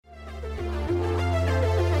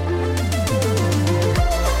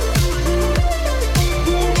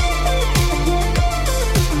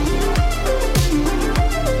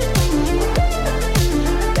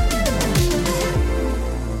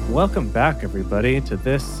welcome back, everybody, to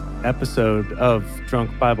this episode of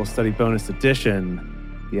Drunk Bible Study Bonus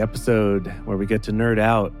Edition, the episode where we get to nerd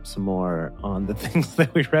out some more on the things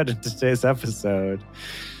that we read in today's episode.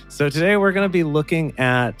 So today we're going to be looking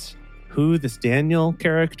at who this Daniel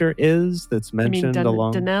character is that's mentioned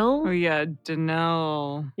along... Danelle? Oh, yeah,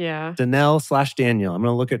 Danelle. Yeah. Danelle/Daniel.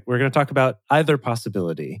 We're going to talk about either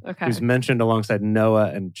possibility. Okay. Who's mentioned alongside Noah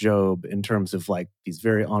and Job in terms of like these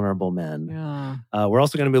very honorable men. Yeah. We're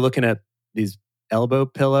also going to be looking at these elbow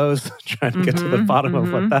pillows, trying to get to the bottom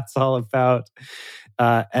of what that's all about.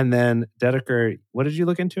 And then, Dedeker, what did you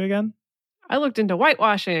look into again? I looked into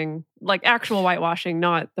whitewashing, like actual whitewashing,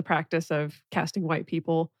 not the practice of casting white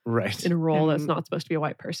people Right. in a role that's not supposed to be a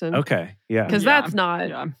white person. Okay. Yeah. Because that's not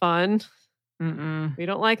fun. Mm-mm. We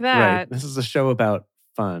don't like Right. that. This is a show about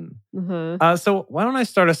fun. Uh-huh. So why don't I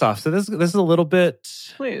start us off? So this is a little bit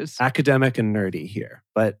Please. academic and nerdy here.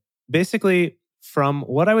 But basically, from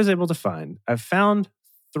what I was able to find, I've found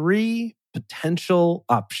 3 potential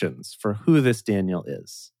options for who this Daniel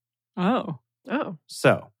is. Oh,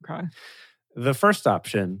 So okay. the first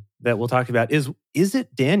option that we'll talk about is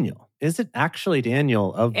it Daniel? Is it actually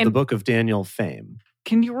Daniel of the book of Daniel fame?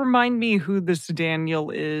 Can you remind me who this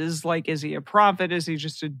Daniel is? Like, is he a prophet? Is he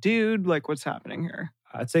just a dude? Like, what's happening here?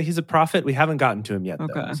 I'd say he's a prophet. We haven't gotten to him yet, though.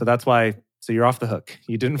 Okay. So that's why, so you're off the hook.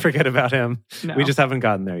 You didn't forget about him. No. We just haven't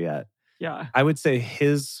gotten there yet. Yeah. I would say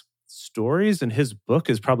his stories and his book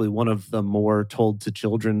is probably one of the more told to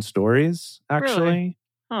children stories, actually. Really?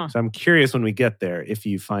 Huh. So I'm curious when we get there if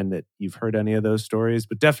you find that you've heard any of those stories,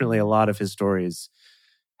 but definitely a lot of his stories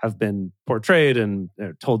have been portrayed and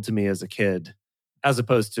told to me as a kid, as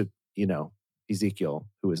opposed to, Ezekiel,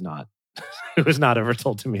 who was not ever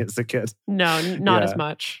told to me as a kid. No, not as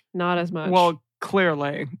much. Not as much. Well,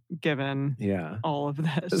 clearly, given Yeah. all of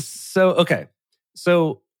this. So, okay.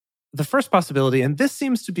 So the first possibility, and this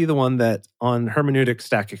seems to be the one that on Hermeneutic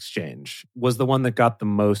Stack Exchange was the one that got the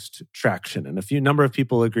most traction. And a number of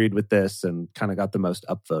people agreed with this and kind of got the most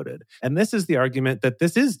upvoted. And this is the argument that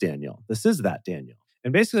this is Daniel. This is that Daniel.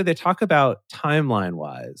 And basically they talk about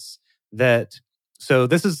timeline-wise so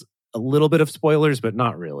this is a little bit of spoilers, but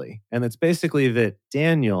not really. And it's basically that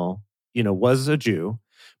Daniel, was a Jew,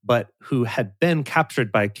 but who had been captured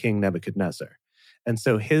by King Nebuchadnezzar. And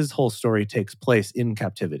so his whole story takes place in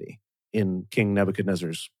captivity in King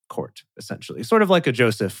Nebuchadnezzar's court, essentially. Sort of like a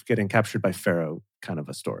Joseph getting captured by Pharaoh kind of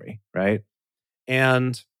a story, right?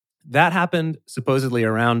 And that happened supposedly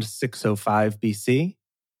around 605 BC.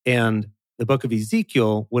 And the book of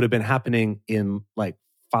Ezekiel would have been happening in like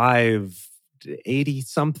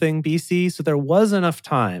 580-something BC. So there was enough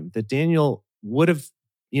time that Daniel would have,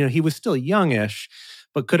 he was still youngish,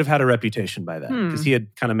 but could have had a reputation by then because he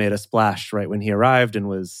had kind of made a splash right when he arrived and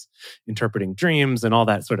was interpreting dreams and all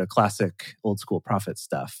that sort of classic old school prophet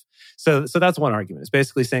stuff. So that's one argument. It's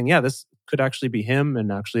basically saying, yeah, this could actually be him.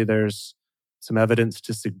 And actually there's some evidence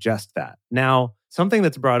to suggest that. Now, something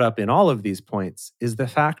that's brought up in all of these points is the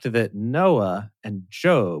fact that Noah and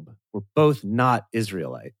Job were both not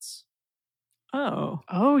Israelites.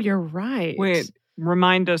 Oh, you're right. wait.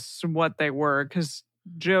 Remind us what they were, because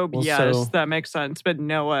Job, Well, yes, so- that makes sense. But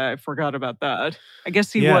Noah, I forgot about that. I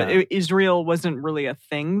guess Yeah. Israel wasn't really a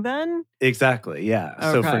thing then? Exactly, yeah.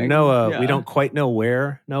 So for Okay, Noah, yeah. we don't quite know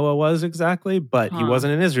where Noah was exactly, but he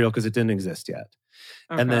wasn't in Israel because it didn't exist yet.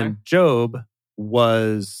 Okay. And then Job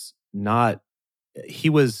was not,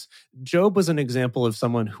 Job was an example of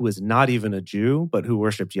someone who was not even a Jew, but who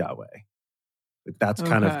worshiped Yahweh. Like, that's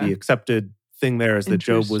kind of Okay. the accepted thing there, is that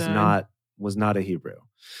Job was Interesting. not a Hebrew.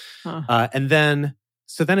 Huh. And then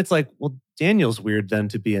it's like, well, Daniel's weird then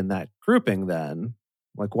to be in that grouping then.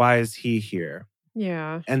 Like, why is he here?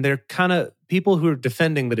 Yeah. And they're kind of, people who are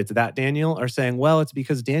defending that it's that Daniel are saying, well, it's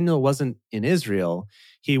because Daniel wasn't in Israel.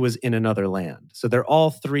 He was in another land. So they're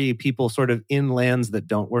all 3 people sort of in lands that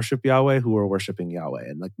don't worship Yahweh who are worshiping Yahweh.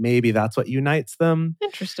 And like, maybe that's what unites them.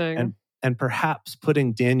 Interesting. And perhaps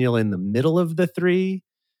putting Daniel in the middle of the 3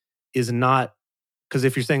 is not, because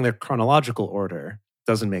if you're saying their chronological order,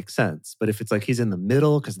 doesn't make sense. But if it's like he's in the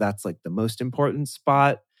middle because that's like the most important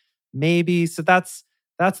spot, maybe. So that's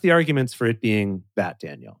the arguments for it being that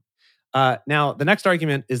Daniel. Now, the next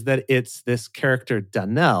argument is that it's this character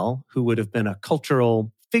Danelle, who would have been a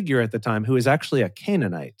cultural figure at the time, who is actually a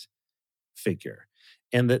Canaanite figure.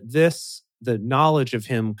 And that the knowledge of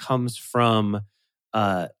him comes from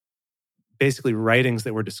basically writings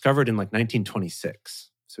that were discovered in like 1926.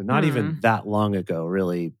 So not even that long ago,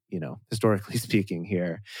 really, historically speaking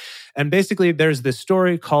here. And basically there's this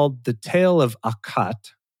story called The Tale of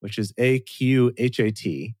Akhat, which is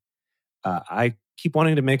Aqhat. I keep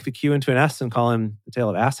wanting to make the Q into an S and call him The Tale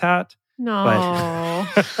of Asshat. No.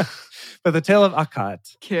 But the tale of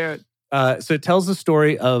Akat. Cute. So it tells the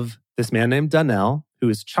story of this man named Danel, who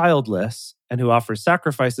is childless and who offers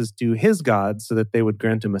sacrifices to his gods so that they would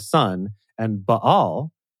grant him a son. And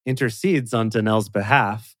Baal intercedes on Danel's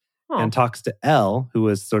behalf and talks to El, who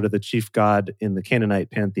was sort of the chief god in the Canaanite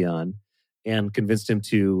pantheon, and convinced him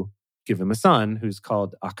to give him a son who's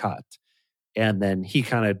called Akat. And then he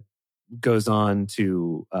kind of goes on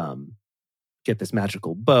to get this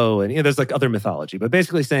magical bow. And there's like other mythology, but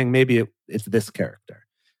basically saying maybe it's this character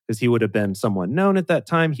because he would have been someone known at that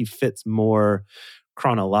time. He fits more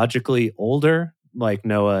chronologically older, like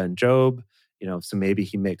Noah and Job. So maybe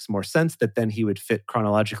he makes more sense that then he would fit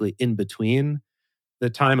chronologically in between the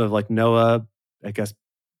time of like Noah, I guess,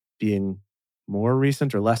 being more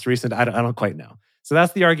recent or less recent. I don't quite know. So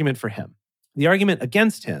that's the argument for him. The argument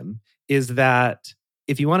against him is that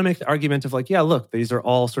if you want to make the argument of like, yeah, look, these are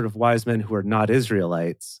all sort of wise men who are not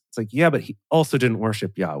Israelites. It's like, yeah, but he also didn't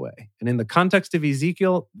worship Yahweh. And in the context of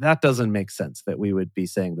Ezekiel, that doesn't make sense that we would be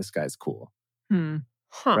saying this guy's cool.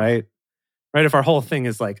 Right? Right? If our whole thing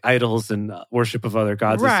is like idols and worship of other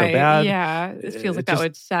gods is so bad. Yeah, it feels like that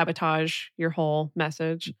would sabotage your whole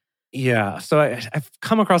message. Yeah. So I've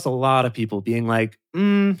come across a lot of people being like,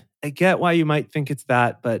 I get why you might think it's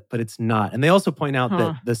that, but it's not. And they also point out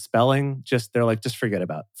that the spelling, they're like, just forget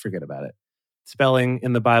about it. Spelling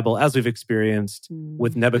in the Bible, as we've experienced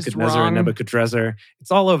with Nebuchadnezzar and Nebuchadrezzar,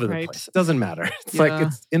 it's all over the place. It doesn't matter. It's like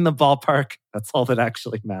it's in the ballpark. That's all that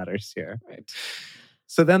actually matters here. Right.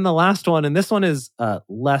 So then the last one, and this one is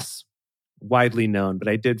less widely known, but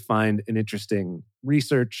I did find an interesting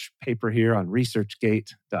research paper here on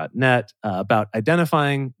researchgate.net about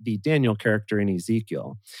identifying the Daniel character in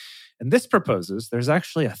Ezekiel. And this proposes there's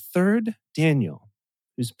actually a third Daniel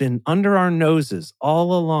who's been under our noses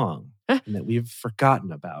all along and that we've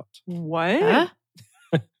forgotten about. What?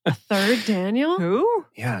 A third Daniel? Who?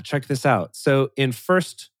 Yeah, check this out. So in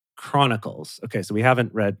First Chronicles, okay, so we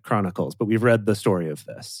haven't read Chronicles, but we've read the story of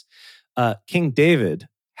this. King David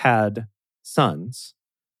had sons,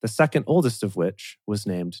 the second oldest of which was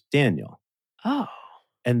named Daniel. Oh.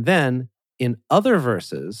 And then in other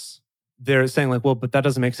verses, they're saying like, well, but that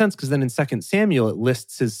doesn't make sense because then in 2 Samuel, it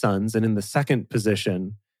lists his sons. And in the second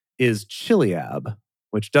position is Chileab,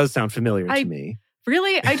 which does sound familiar to me.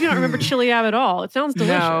 Really? I do not remember Chileab at all. It sounds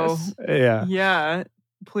delicious. No. Yeah. Yeah.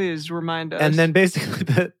 Please remind us. And then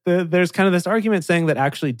basically there's kind of this argument saying that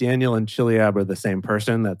actually Daniel and Chileab are the same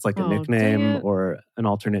person. That's like a nickname or an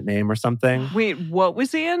alternate name or something. Wait, what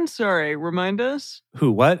was he in? Sorry, remind us.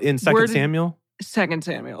 Who, what? In 2 Samuel? 2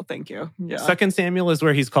 Samuel, thank you. Yeah. 2 Samuel is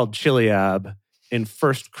where he's called Chileab. In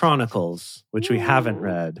First Chronicles, which we haven't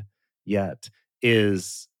read yet,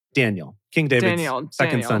 is Daniel. King David's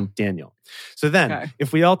second son, Daniel. So then,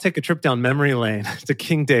 if we all take a trip down memory lane to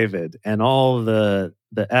King David and all the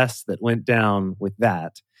S that went down with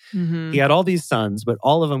that, he had all these sons, but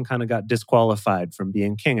all of them kind of got disqualified from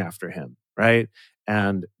being king after him, right?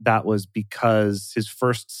 And that was because his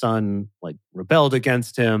first son like rebelled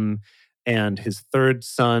against him, and his third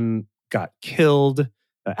son got killed.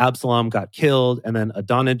 Absalom got killed, and then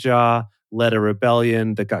Adonijah led a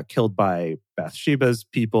rebellion that got killed by Bathsheba's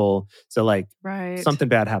people. So like something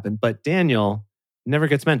bad happened. But Daniel never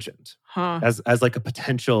gets mentioned as like a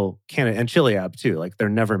potential candidate. And Chileab too. Like they're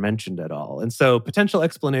never mentioned at all. And so potential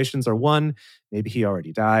explanations are one, maybe he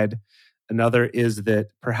already died. Another is that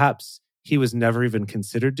perhaps he was never even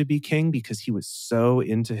considered to be king because he was so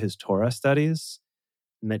into his Torah studies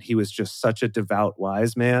and that he was just such a devout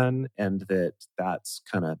wise man, and that's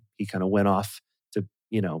he kind of went off to,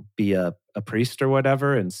 be a priest or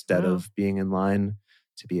whatever instead of being in line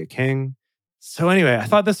to be a king. So anyway, I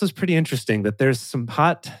thought this was pretty interesting that there's some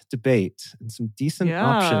hot debate and some decent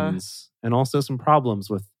options and also some problems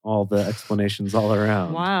with all the explanations all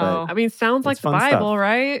around. Wow. But, I mean, sounds like the Bible, stuff.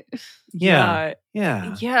 Right? Yeah.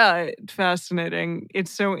 Yeah, fascinating.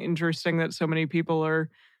 It's so interesting that so many people are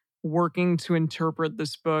working to interpret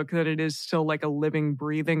this book, that it is still like a living,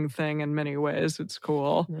 breathing thing in many ways. It's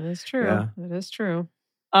cool. That is true. Yeah. That is true.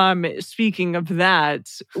 Speaking of that,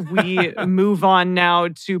 we move on now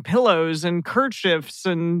to pillows and kerchiefs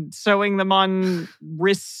and sewing them on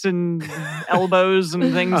wrists and elbows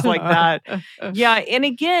and things like that. Yeah. And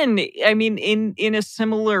again, I mean, in a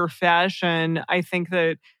similar fashion, I think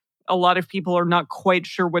that a lot of people are not quite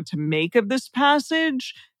sure what to make of this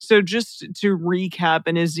passage. So just to recap,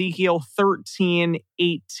 in Ezekiel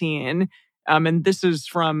 13:18, and this is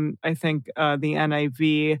from, I think, the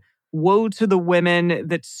NIV, "Woe to the women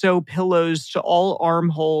that sew pillows to all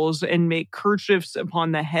armholes and make kerchiefs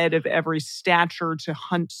upon the head of every stature to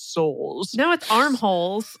hunt souls." Now it's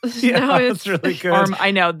armholes. Yeah, now that's really good.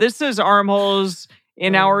 I know. This is armholes.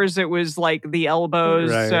 In ours, it was like the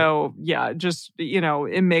elbows. Right. So yeah, just,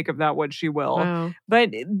 in make of that what she will. Wow.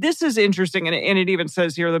 But this is interesting. And it even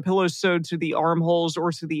says here, the pillows sewed to the armholes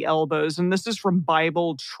or to the elbows. And this is from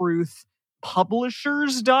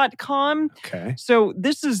BibleTruthPublishers.com. Okay. So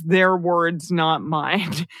this is their words, not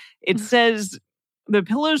mine. It says, the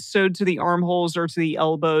pillows sewed to the armholes or to the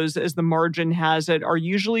elbows, as the margin has it, are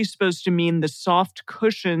usually supposed to mean the soft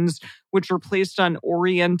cushions which are placed on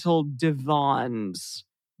Oriental divans.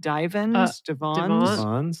 Divans?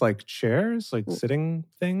 Divans, like chairs, like sitting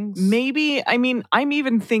things? Maybe. I mean, I'm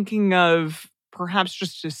even thinking of perhaps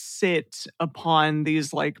just to sit upon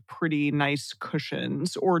these like pretty nice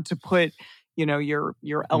cushions, or to put,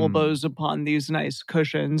 your elbows upon these nice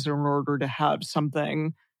cushions in order to have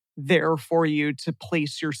something there for you to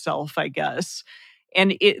place yourself, I guess.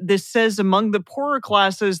 And this says, among the poorer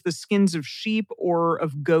classes, the skins of sheep or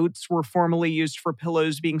of goats were formerly used for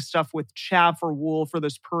pillows, being stuffed with chaff or wool for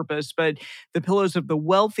this purpose. But the pillows of the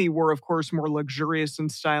wealthy were, of course, more luxurious in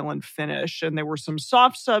style and finish. And they were some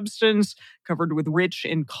soft substance covered with rich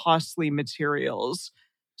and costly materials.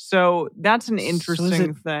 So that's an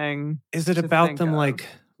interesting thing. Is it to about think them of. like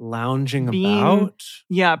lounging about?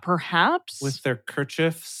 Yeah, perhaps. With their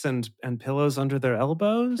kerchiefs and pillows under their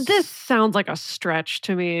elbows? This sounds like a stretch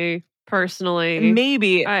to me, personally.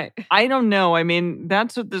 Maybe. I don't know. I mean,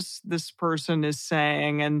 that's what this person is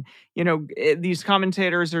saying. And, these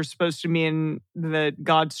commentators are supposed to mean that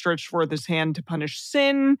God stretched forth his hand to punish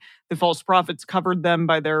sin. The false prophets covered them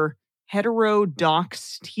by their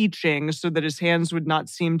heterodox teaching so that his hands would not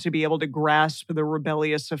seem to be able to grasp the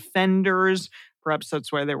rebellious offenders. Perhaps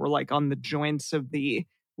that's why they were like on the joints of the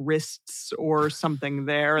wrists or something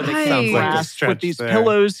there. They can't grasp with these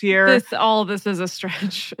pillows here. All of this is a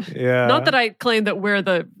stretch. Yeah. Not that I claim that we're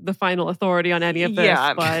the final authority on any of this,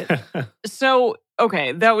 but... So,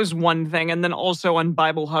 okay, that was one thing. And then also on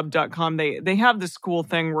BibleHub.com, they have this cool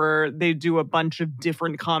thing where they do a bunch of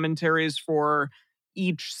different commentaries for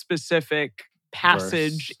each specific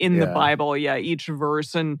passage in the Bible. Yeah, each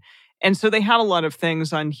verse. And so they have a lot of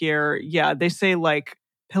things on here. Yeah, they say like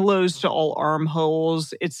pillows to all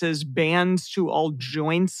armholes. It says bands to all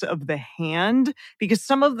joints of the hand, because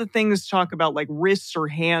some of the things talk about like wrists or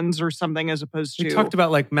hands or something, as opposed to... We talked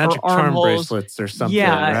about like magic charm bracelets or something,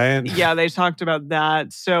 right? Yeah, they talked about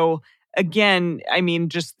that. So again, I mean,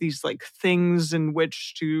 just these like things in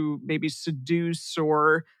which to maybe seduce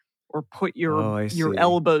or put your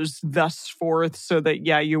elbows thus forth so that,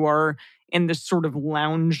 you are in this sort of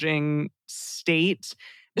lounging state.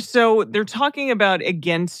 So they're talking about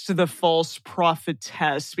against the false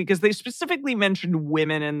prophetess, because they specifically mentioned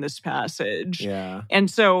women in this passage. Yeah. And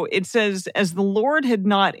so it says, as the Lord had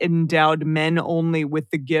not endowed men only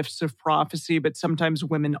with the gifts of prophecy, but sometimes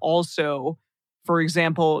women also. For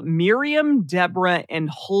example, Miriam, Deborah, and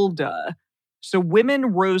Huldah. So women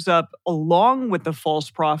rose up along with the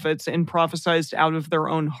false prophets and prophesied out of their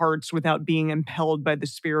own hearts without being impelled by the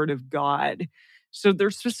Spirit of God. So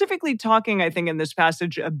they're specifically talking, I think, in this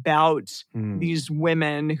passage about these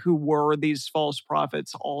women who were these false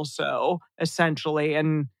prophets also, essentially.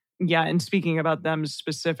 And speaking about them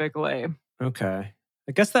specifically. Okay.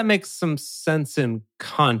 I guess that makes some sense in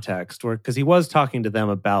context, because he was talking to them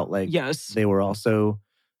about they were also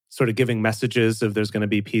sort of giving messages of there's going to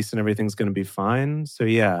be peace and everything's going to be fine. So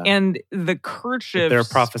yeah. And the kerchiefs... Their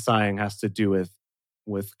prophesying has to do with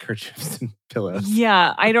kerchiefs and pillows.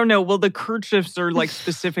 Yeah, I don't know. Well, the kerchiefs are like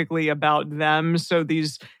specifically about them. So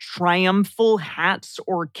these triumphal hats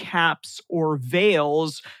or caps or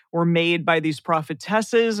veils were made by these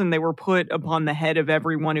prophetesses, and they were put upon the head of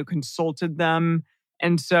everyone who consulted them.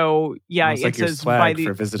 And so, it says swag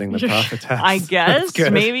for visiting the prophetess. I guess,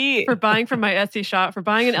 maybe. For buying from my Etsy shop, for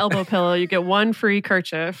buying an elbow pillow, you get one free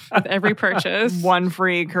kerchief with every purchase. One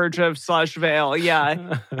free kerchief / veil,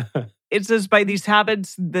 yeah. It says, by these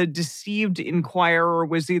habits, the deceived inquirer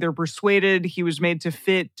was either persuaded, he was made to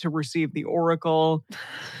fit to receive the oracle.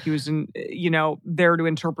 He was, there to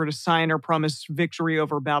interpret a sign or promise victory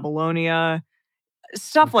over Babylonia.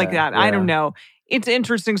 Stuff like that. Yeah. I don't know. It's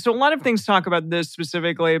interesting. So a lot of things talk about this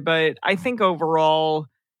specifically, but I think overall,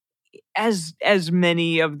 as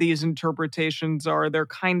many of these interpretations are, they're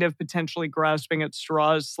kind of potentially grasping at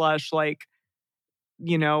straws /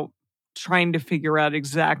 trying to figure out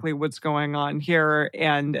exactly what's going on here.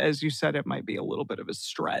 And as you said, it might be a little bit of a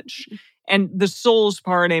stretch. And the souls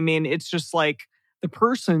part, I mean, it's just like the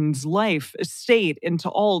person's life, estate, and to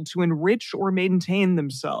all to enrich or maintain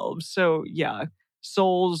themselves. So yeah,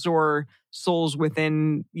 souls or souls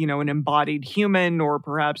within, an embodied human, or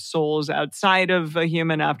perhaps souls outside of a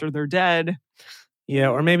human after they're dead. Yeah,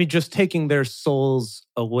 or maybe just taking their souls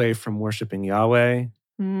away from worshiping Yahweh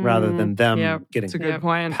rather than them Yep. getting It's a good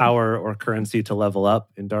point. power or currency to level up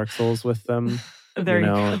in Dark Souls with them. There you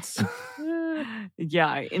go. It's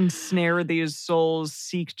Yeah, ensnare these souls,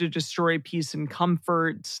 seek to destroy peace and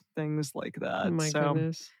comfort, things like that. Oh my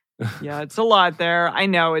goodness. Yeah, it's a lot there. I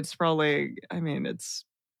know it's probably, it's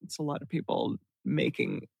a lot of people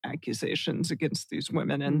making accusations against these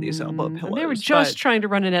women and these elbow pillows. They were just trying to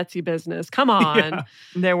run an Etsy business. Come on. Yeah.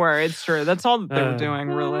 They were, it's true. That's all that they were doing,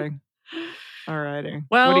 really. Alrighty.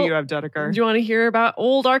 Well, what do you have, Dedeker? Do you want to hear about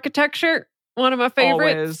old architecture? One of my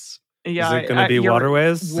favorites. Always. Yeah, is it going to be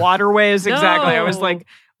waterways? Waterways, exactly. I was No. like,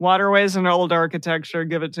 waterways and old architecture,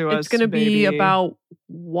 give it to us. It's going to be baby. about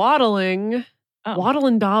waddling, waddle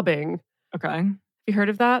and dabbing. Okay. Have you heard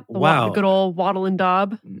of that? Wow. The good old waddle and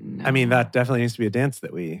daub. I mean, that definitely needs to be a dance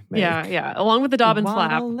that we make. Yeah. Along with the daub and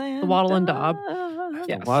slap, the waddle and daub.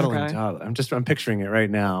 Yes. Waddle and Okay. daub. I'm picturing it right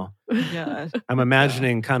now. Yeah. I'm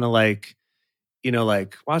imagining kind of like,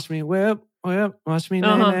 like, watch me whip, watch me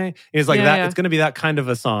Uh-huh. nay. It's like Yeah, that. yeah. It's going to be that kind of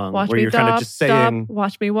a song Watch where me you're kind daub, of just saying, daub,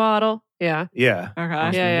 watch me waddle. Yeah. yeah. Okay.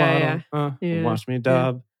 Watch me Yeah. waddle, Yeah. watch me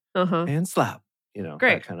dub Uh-huh. and slap. Great.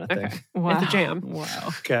 That kind of thing. Okay. Wow. It's a jam. Wow.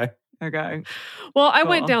 Okay. Okay. Well, I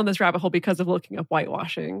went Cool. down this rabbit hole because of looking up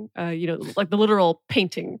whitewashing, like the literal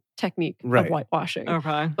painting technique Right. of whitewashing.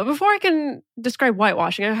 Okay. But before I can describe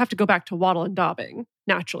whitewashing, I have to go back to waddle and daubing,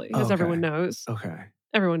 naturally, as Okay. everyone knows. Okay.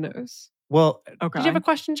 Everyone knows. Well, Okay. Did you have a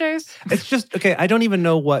question, Jace? it's just, okay, I don't even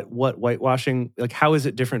know what whitewashing, like, how is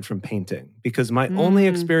it different from painting? Because my only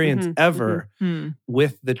experience ever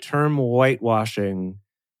with the term whitewashing,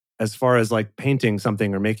 as far as like painting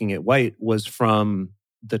something or making it white, was from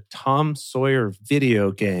the Tom Sawyer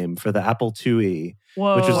video game for the Apple IIe,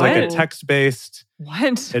 Whoa. which was like a What? text-based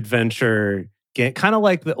What? adventure game, kind of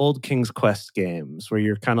like the old King's Quest games, where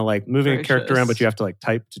you're kind of like moving a character around, but you have to like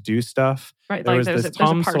type to do stuff. Right, There like was there's this a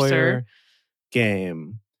Tom parser. Sawyer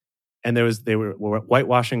game, and they were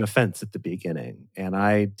whitewashing a fence at the beginning, and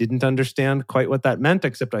I didn't understand quite what that meant,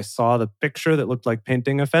 except I saw the picture that looked like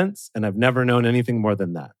painting a fence, and I've never known anything more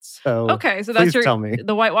than that. So Okay, so that's please tell me.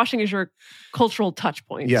 the whitewashing is your cultural touch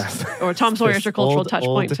point. Yes. Or Tom Sawyer is This your cultural old, touch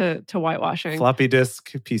point to whitewashing. floppy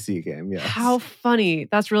disk PC game. Yes. How funny.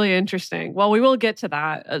 That's really interesting. Well, we will get to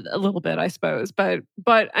that a little bit, I suppose. But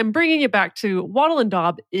I'm bringing it back to waddle and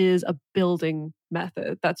daub is a building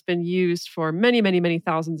method that's been used for many, many, many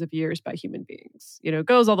thousands of years by human beings. It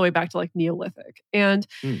goes all the way back to like Neolithic. And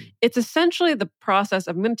it's essentially the process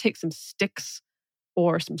of, I'm going to take some sticks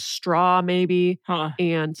or some straw maybe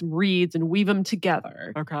and some reeds and weave them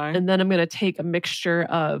together. Okay. And then I'm going to take a mixture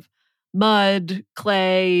of mud,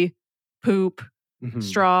 clay, poop,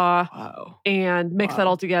 straw, and mix that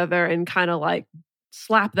all together and kind of like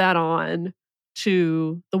slap that on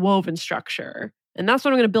to the woven structure. And that's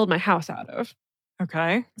what I'm going to build my house out of.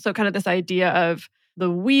 Okay. So kind of this idea of the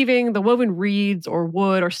weaving, the woven reeds or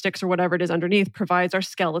wood or sticks or whatever it is underneath provides our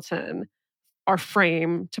skeleton, our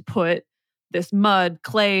frame to put this mud,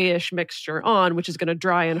 clay-ish mixture on, which is going to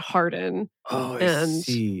dry and harden. Oh, I And-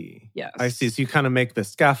 see. Yes. I see. So you kind of make the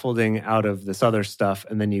scaffolding out of this other stuff,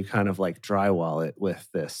 and then you kind of like drywall it with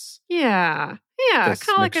this. Yeah. This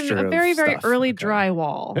Kind of like mixture a of very, very stuff. early Okay.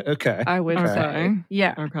 drywall, Okay. I would Okay. say.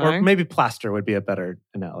 Yeah. Okay. Or maybe plaster would be a better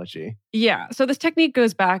analogy. Yeah. So this technique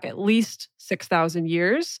goes back at least 6,000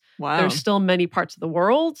 years. Wow. There's still many parts of the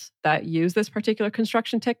world that use this particular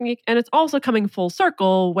construction technique. And it's also coming full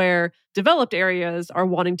circle where developed areas are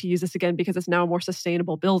wanting to use this again because it's now a more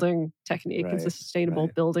sustainable building technique. It's a Right, sustainable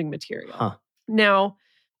right. building material. Huh. Now,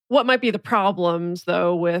 what might be the problems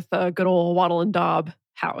though with a good old wattle and daub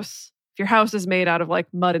house? If your house is made out of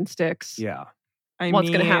like mud and sticks, Yeah. what's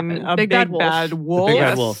gonna happen? A Big big, bad wolf. bad wolf. big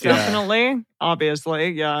bad wolf, yeah. Definitely.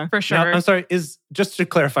 Obviously. Yeah. for sure. Now, I'm sorry. Is just to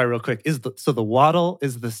clarify real quick, so the waddle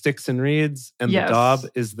is the sticks and reeds, and Yes. the daub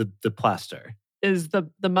is the plaster. Is the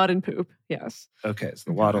mud and poop. Yes. Okay, it's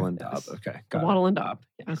the Okay, waddle and yes. daub. Okay, The got it. waddle and daub.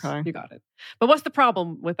 Yes, Okay. you got it. But what's the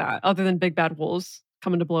problem with that other than big bad wolves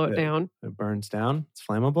coming to blow it Yeah. down? It burns down. It's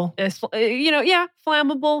flammable. It's,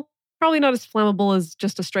 flammable. Probably not as flammable as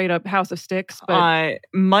just a straight up house of sticks, but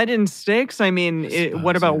Mud and sticks. I mean, suppose,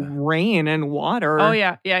 what about yeah. rain and water? oh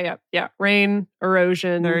yeah. Rain,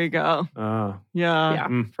 erosion. There you go. Oh, Yeah. yeah,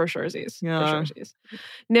 Mm. for sure. Z's. Yeah. For sure. Z's.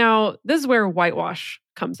 Now, this is where whitewash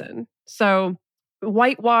comes in. So,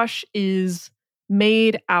 whitewash is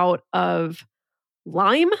made out of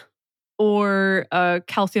lime or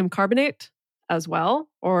calcium carbonate as well,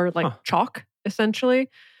 or like Huh. chalk, essentially.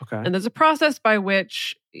 okay. And there's a process by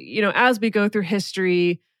which, as we go through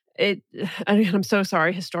history, I'm so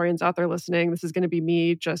sorry, historians out there listening. This is going to be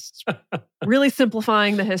me just really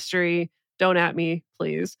simplifying the history. don't at me,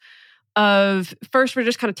 please. Of first, we're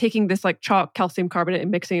just kind of taking this like chalk calcium carbonate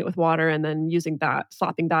and mixing it with water and then using that,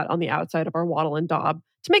 slapping that on the outside of our wattle and daub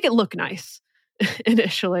to make it look nice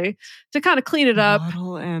initially, to kind of clean it up.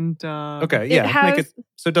 Wattle and Okay, yeah. Make it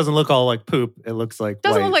so it doesn't look all like poop. It looks like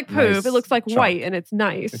doesn't white, look like poop. nice It looks like chalk. white and it's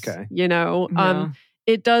nice. Okay. You know, Yeah.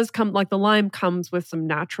 it does come like the lime comes with some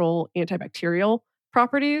natural antibacterial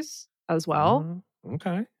properties as well.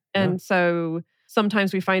 Okay. And so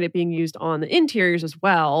sometimes we find it being used on the interiors as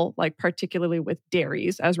well, like particularly with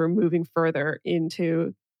dairies as we're moving further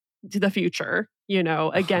into the future, you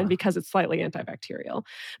know, again, because it's slightly antibacterial.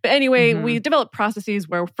 But anyway, we develop processes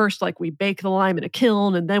where first, like we bake the lime in a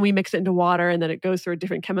kiln and then we mix it into water and then it goes through a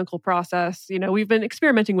different chemical process. You know, we've been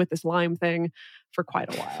experimenting with this lime thing for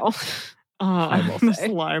quite a while. I will this say.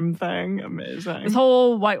 lime thing, amazing. This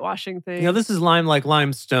whole whitewashing thing. You know, this is lime like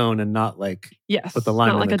limestone and not like Yes. Put the lime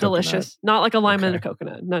not in like the a delicious, not like a lime and a Okay.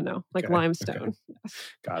 coconut. No. Like Okay, limestone. Yes.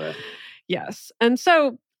 got it. Yes. And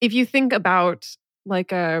so if you think about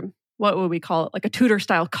like what would we call it? Like a Tudor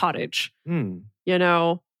style cottage, you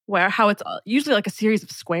know, where how it's usually like a series of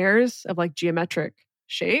squares of like geometric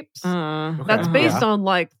shapes. That's based on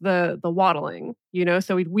like the wattling, you know,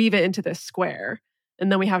 so we'd weave it into this square.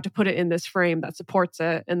 And then we have to put it in this frame that supports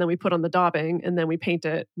it. And then we put on the daubing and then we paint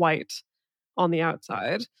it white on the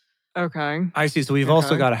outside. Okay. I see. So we've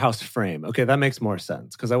also got a house frame. Okay, that makes more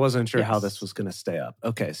sense because I wasn't sure how Yes. this was going to stay up.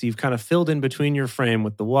 Okay, so you've kind of filled in between your frame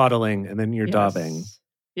with the wattling and then your daubing.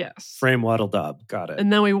 Yes. Frame, wattle, daub. Got it.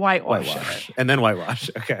 And then we whitewash it. And then whitewash.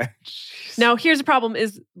 Okay. Now, here's the problem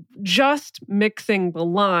is just mixing the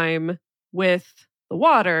lime with the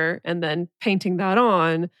water and then painting that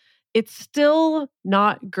on, it's still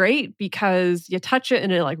not great because you touch it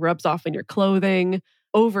and it like rubs off in your clothing.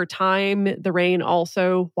 Over time, the rain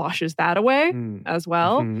also washes that away as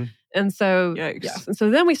well. And so, Yikes. yes. And so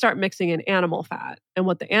then we start mixing in animal fat. And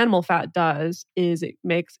what the animal fat does is it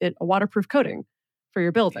makes it a waterproof coating for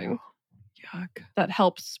your building. Yuck. That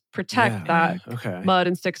helps protect that mud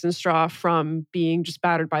and sticks and straw from being just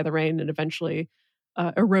battered by the rain and eventually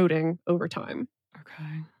eroding over time.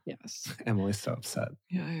 Okay. Yes. Emily's so upset.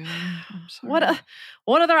 Yeah. I'm sorry.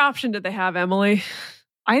 What other option did they have, Emily?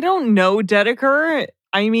 I don't know, Dedeker.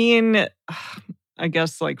 I mean, I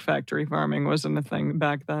guess like factory farming wasn't a thing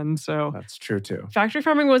back then. So That's true too. Factory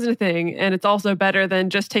farming wasn't a thing, and it's also better than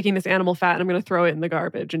just taking this animal fat and I'm going to throw it in the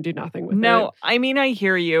garbage and do nothing with it. no, I mean, I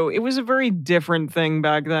hear you. It was a very different thing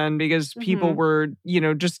back then because people were, you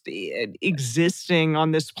know, just existing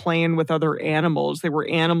on this plane with other animals. They were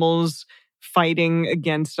animals fighting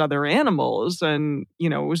against other animals. And, you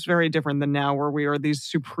know, it was very different than now where we are these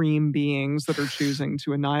supreme beings that are choosing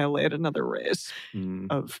to annihilate another race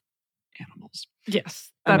of animals.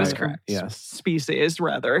 Yes, that is correct. Yes. Species,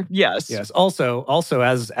 rather. Yes. Yes. Also,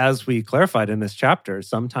 as we clarified in this chapter,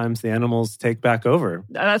 sometimes the animals take back over.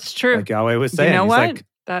 That's true. Like Yahweh was saying. You know He's what? like,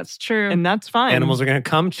 That's true. And that's fine. animals are going to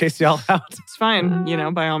come chase y'all out. It's fine, you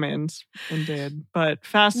know, by all means. Indeed. But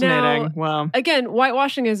fascinating. Now, Wow. Again,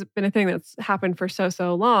 whitewashing has been a thing that's happened for so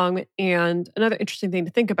long. And another interesting thing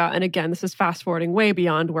to think about, and again, this is fast forwarding way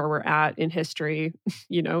beyond where we're at in history,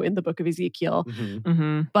 you know, in the book of Ezekiel.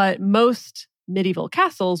 But most medieval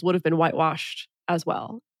castles would have been whitewashed as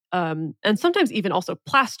well. And sometimes even also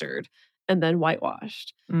plastered and then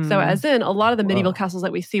whitewashed. So as in a lot of the medieval castles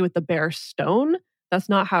that we see with the bare stone, that's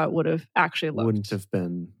not how it would have actually looked. Wouldn't have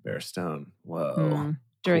been bare stone. Whoa.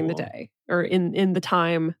 During the Cool. day or in the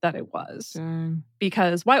time that it was. Dang.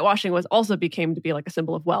 Because whitewashing became to be like a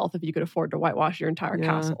symbol of wealth. If you could afford to whitewash your entire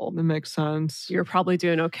castle, That makes sense. you're probably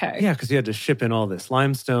doing okay. Yeah, because you had to ship in all this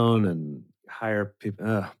limestone and hire people.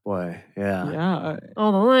 Oh, boy. Yeah. Yeah.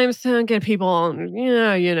 All the limestone, get people on,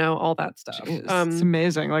 you know, all that stuff. It's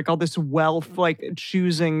amazing. Like all this wealth, like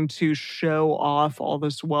choosing to show off all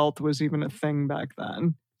this wealth was even a thing back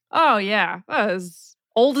then. Oh yeah. That was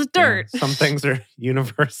old as dirt. Yeah, some things are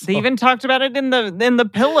universal. They even talked about it in the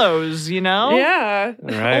pillows, you know? Yeah.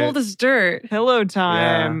 Right. Old as dirt. Pillow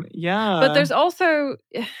time. Yeah. But there's also,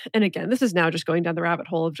 and again, this is now just going down the rabbit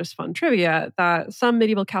hole of just fun trivia, that some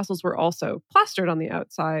medieval castles were also plastered on the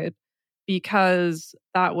outside because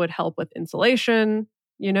that would help with insulation,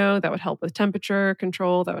 you know, that would help with temperature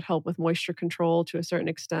control, that would help with moisture control to a certain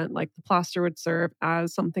extent. Like the plaster would serve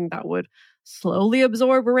as something that would slowly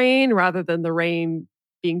absorb rain rather than the rain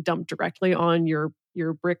being dumped directly on your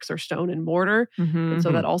bricks or stone and mortar. And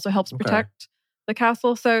so that also helps protect the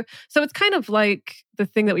castle. So it's kind of like the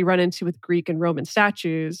thing that we run into with Greek and Roman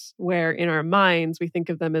statues, where in our minds we think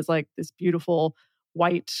of them as like this beautiful,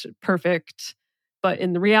 white, perfect, but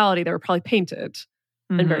in the reality they were probably painted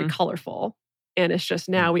and very colorful. And it's just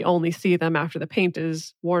now we only see them after the paint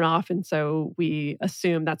is worn off. And so we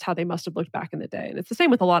assume that's how they must have looked back in the day. And it's the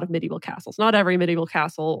same with a lot of medieval castles. Not every medieval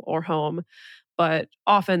castle or home, but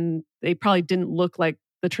often they probably didn't look like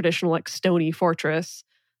the traditional like stony fortress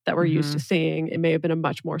that we're used to seeing. It may have been a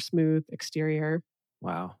much more smooth exterior.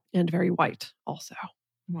 Wow. And very white also.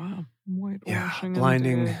 Wow. Whitewashing.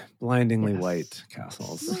 Blindingly white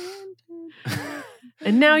castles.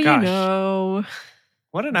 And now you Gosh. know.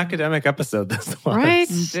 What an academic episode this was. Right?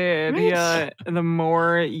 Did. Right? Yeah. The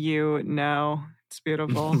more you know. It's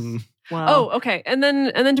beautiful. Wow. Oh, okay. And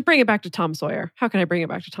then to bring it back to Tom Sawyer. How can I bring it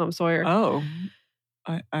back to Tom Sawyer? Oh.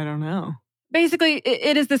 I don't know. Basically,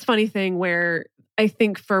 it is this funny thing where I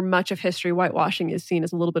think for much of history, whitewashing is seen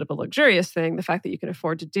as a little bit of a luxurious thing, the fact that you can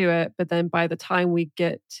afford to do it. But then by the time we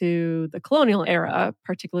get to the colonial era,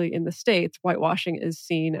 particularly in the States, whitewashing is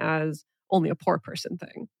seen as only a poor person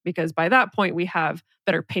thing. Because by that point, we have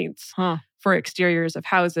better paints for exteriors of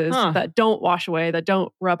houses that don't wash away, that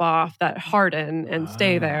don't rub off, that harden and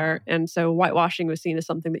stay there. And so whitewashing was seen as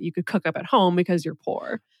something that you could cook up at home because you're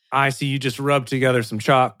poor. I see. You just rub together some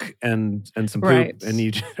chalk and some poop, Right. and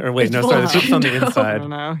you or wait, no, sorry, the poop's on the I inside. don't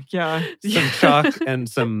know. Yeah. Some chalk and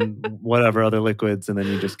some whatever other liquids, and then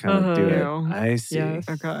you just kind of do it. Ew. I see. Yes.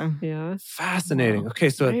 Okay. Yeah. Fascinating. Okay,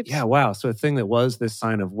 so Right. wow. So a thing that was this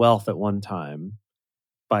sign of wealth at one time,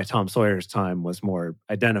 by Tom Sawyer's time, was more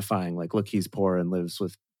identifying. Like, look, he's poor and lives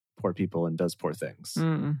with poor people and does poor things.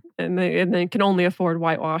 Mm. And they can only afford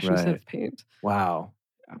whitewash instead Right. of paint. Wow.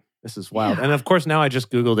 This is wild. And of course, now I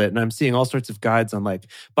just Googled it and I'm seeing all sorts of guides on like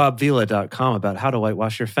bobvila.com about how to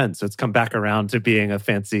whitewash your fence. So it's come back around to being a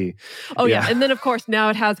fancy. Oh, yeah. And then, of course, now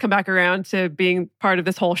it has come back around to being part of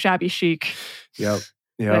this whole shabby chic. Yep.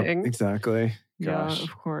 thing. Exactly. Gosh. Yeah,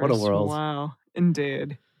 of course. What a world. Wow.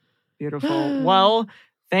 Indeed. Beautiful. Well,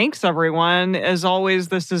 thanks, everyone. As always,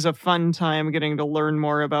 this is a fun time getting to learn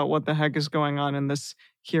more about what the heck is going on in this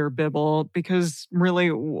here Bible, because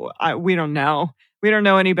really, we don't know. We don't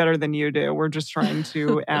know any better than you do. We're just trying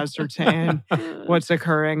to ascertain what's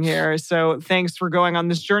occurring here. So thanks for going on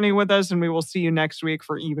this journey with us, and we will see you next week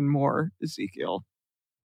for even more Ezekiel.